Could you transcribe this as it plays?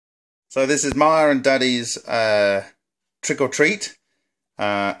So this is Maya and Daddy's trick or treat.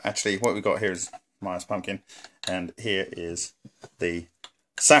 Actually, what we've got here is Maya's pumpkin, and here is the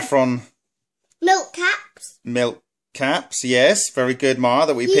saffron milk caps. Milk caps, yes, very good, Maya.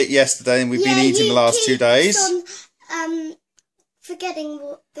 That we picked yesterday, and we've been eating the last 2 days. Forgetting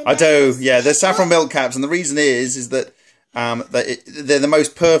what the I do, yeah. They're saffron milk caps, and the reason is that they're the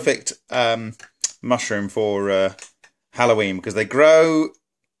most perfect mushroom for Halloween, because they grow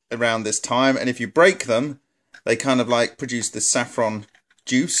around this time, and if you break them, they kind of like produce this saffron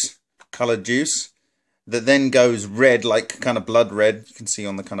juice, coloured juice, that then goes red, like kind of blood red. You can see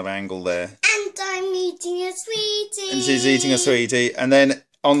on the kind of angle there. And I'm eating a sweetie. And she's eating a sweetie. And then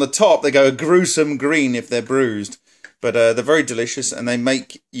on the top, they go a gruesome green if they're bruised. But they're very delicious, and they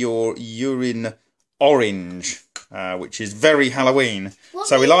make your urine orange, which is very Halloween.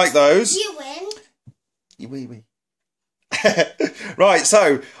 So we like those. You win. Wee. Right,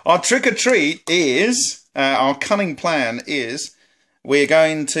 so our trick or treat is, our cunning plan is, we're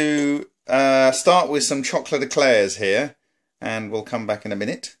going to start with some chocolate eclairs here, and we'll come back in a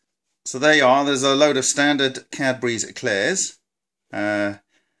minute. So there you are, there's a load of standard Cadbury's Eclairs,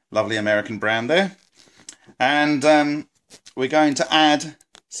 lovely American brand there, and we're going to add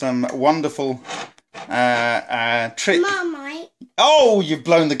some wonderful Marmite. Oh, you've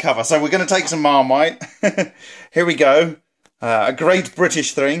blown the cover. So we're going to take some Marmite. Here we go. A great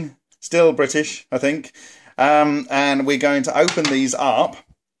British thing. Still British, I think. And we're going to open these up.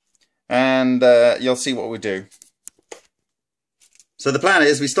 And you'll see what we do. So the plan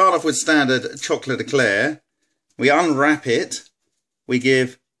is we start off with standard chocolate eclair. We unwrap it. We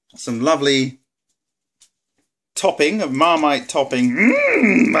give some lovely topping of Marmite topping.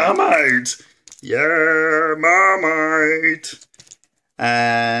 Marmite! Yeah, Marmite!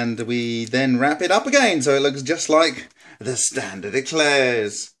 And we then wrap it up again so it looks just like the standard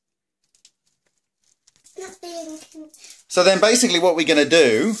eclairs. So then basically what we're going to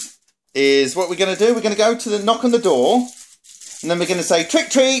do is, we're going to go to the knock on the door, and then we're going to say trick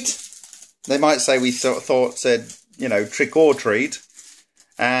treat. They might say we said, you know, trick or treat.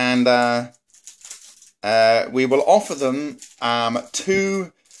 And we will offer them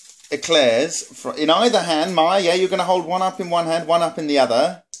 2 eclairs in either hand. Maya, yeah, you're going to hold one up in one hand, one up in the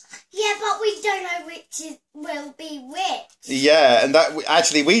other. Yeah, but we don't know which will be which. Yeah, and that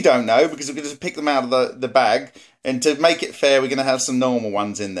actually we don't know, because we're going to pick them out of the bag. And to make it fair, we're going to have some normal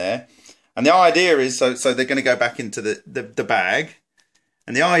ones in there. And the idea is, so they're going to go back into the bag.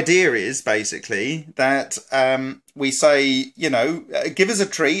 And the idea is basically that we say, you know, give us a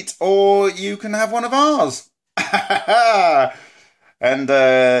treat, or you can have one of ours. And,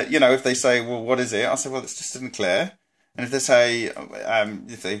 you know, if they say, well, what is it? I'll say, well, it's just an eclair. And if they say,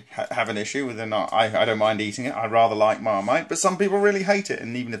 if they have an issue with it, I don't mind eating it. I rather like Marmite. But some people really hate it.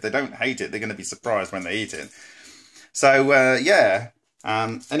 And even if they don't hate it, they're going to be surprised when they eat it. So, yeah.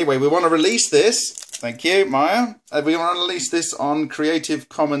 Anyway, we want to release this. Thank you, Maya. We want to release this on Creative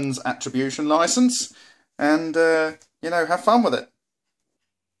Commons Attribution License. And, you know, have fun with it.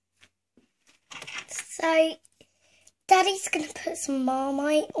 So, Daddy's going to put some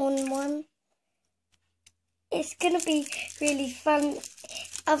Marmite on one. It's going to be really fun.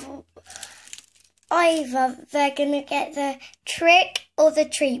 Either they're going to get the trick or the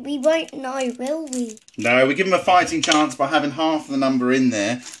treat. We won't know, will we? No, we give them a fighting chance by having half the number in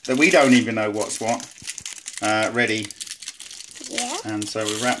there, so we don't even know what's what. Ready. Yeah. And so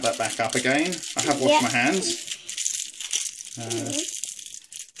we wrap that back up again. I have washed my hands.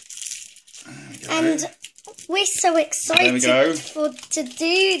 And we're so excited to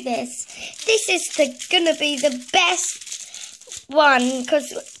do this. This is going to be the best one,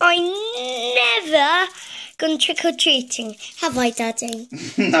 because I never gone trick-or-treating. Have I, Daddy?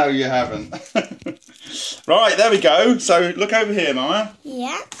 No, you haven't. Right, there we go. So look over here, Maya.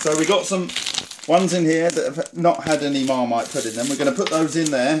 Yeah. So we got some ones in here that have not had any Marmite put in them. We're going to put those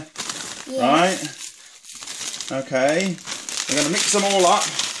in there. Yeah. Right. Okay. We're going to mix them all up.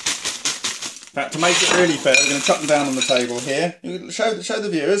 In fact, to make it really fair, we're going to chuck them down on the table here. Show the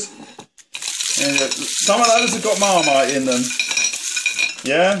viewers. And some of those have got Marmite in them.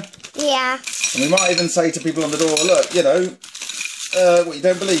 Yeah? Yeah. And we might even say to people on the door, look, you know, what, you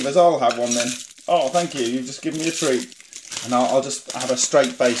don't believe us? I'll have one then. Oh, thank you. You've just given me a treat. And I'll just have a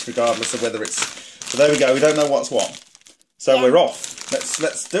straight face regardless of whether it's... So there we go. We don't know what's what. So we're off.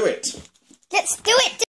 Let's do it. Let's do it.